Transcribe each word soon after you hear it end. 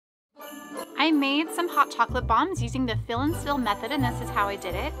I made some hot chocolate bombs using the fill and seal method, and this is how I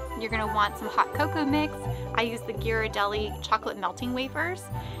did it. You're going to want some hot cocoa mix. I used the Ghirardelli chocolate melting wafers,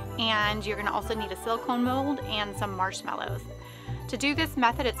 and you're going to also need a silicone mold and some marshmallows. To do this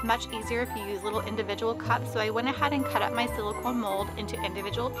method, it's much easier if you use little individual cups, so I went ahead and cut up my silicone mold into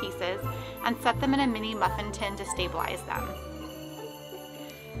individual pieces and set them in a mini muffin tin to stabilize them.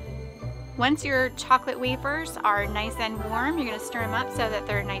 Once your chocolate wafers are nice and warm, you're going to stir them up so that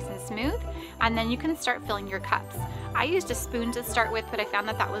they're nice and smooth, and then you can start filling your cups. I used a spoon to start with, but I found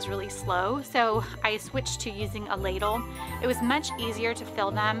that that was really slow, so I switched to using a ladle. It was much easier to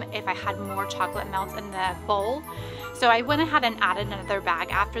fill them if I had more chocolate melts in the bowl. So I went ahead and added another bag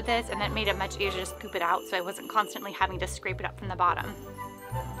after this, and that made it much easier to scoop it out so I wasn't constantly having to scrape it up from the bottom.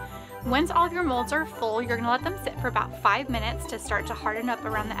 Once all of your molds are full, you're going to let them sit for about 5 minutes to start to harden up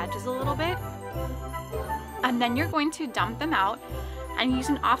around the edges a little bit. And then you're going to dump them out and use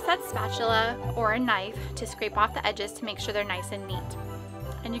an offset spatula or a knife to scrape off the edges to make sure they're nice and neat.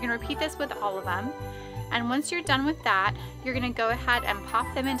 And you're going to repeat this with all of them. And once you're done with that, you're going to go ahead and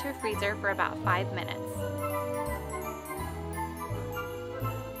pop them into a freezer for about 5 minutes.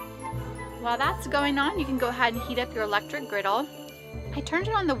 While that's going on, you can go ahead and heat up your electric griddle. I turned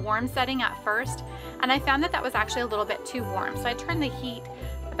it on the warm setting at first, and I found that that was actually a little bit too warm. So I turned the heat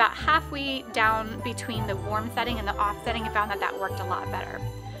about halfway down between the warm setting and the off setting and found that that worked a lot better.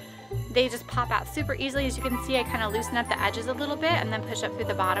 They just pop out super easily. As you can see, I kind of loosen up the edges a little bit and then push up through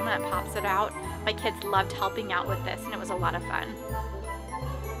the bottom and it pops it out. My kids loved helping out with this, and it was a lot of fun.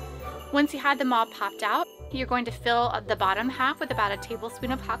 Once you had them all popped out, you're going to fill the bottom half with about a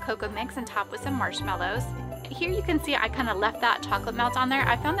tablespoon of hot cocoa mix and top with some marshmallows. Here you can see I kind of left that chocolate melt on there.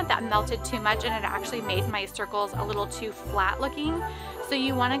 I found that that melted too much and it actually made my circles a little too flat looking. So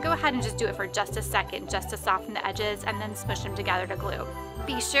you want to go ahead and just do it for just a second just to soften the edges and then smush them together to glue.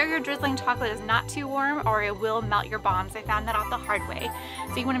 Be sure your drizzling chocolate is not too warm or it will melt your bombs. I found that out the hard way.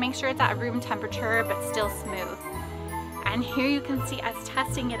 So you want to make sure it's at room temperature but still smooth. And here you can see us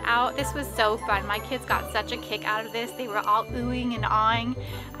testing it out. This was so fun. My kids got such a kick out of this. They were all oohing and awing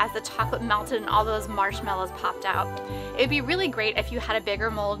as the chocolate melted and all those marshmallows popped out. It'd be really great if you had a bigger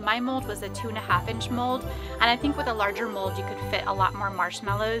mold. My mold was a 2.5-inch mold, and I think with a larger mold you could fit a lot more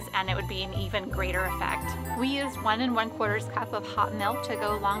marshmallows and it would be an even greater effect. We used 1 1/4 cup of hot milk to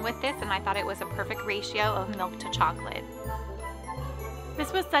go along with this, and I thought it was a perfect ratio of milk to chocolate.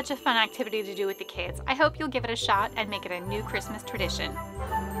 This was such a fun activity to do with the kids. I hope you'll give it a shot and make it a new Christmas tradition.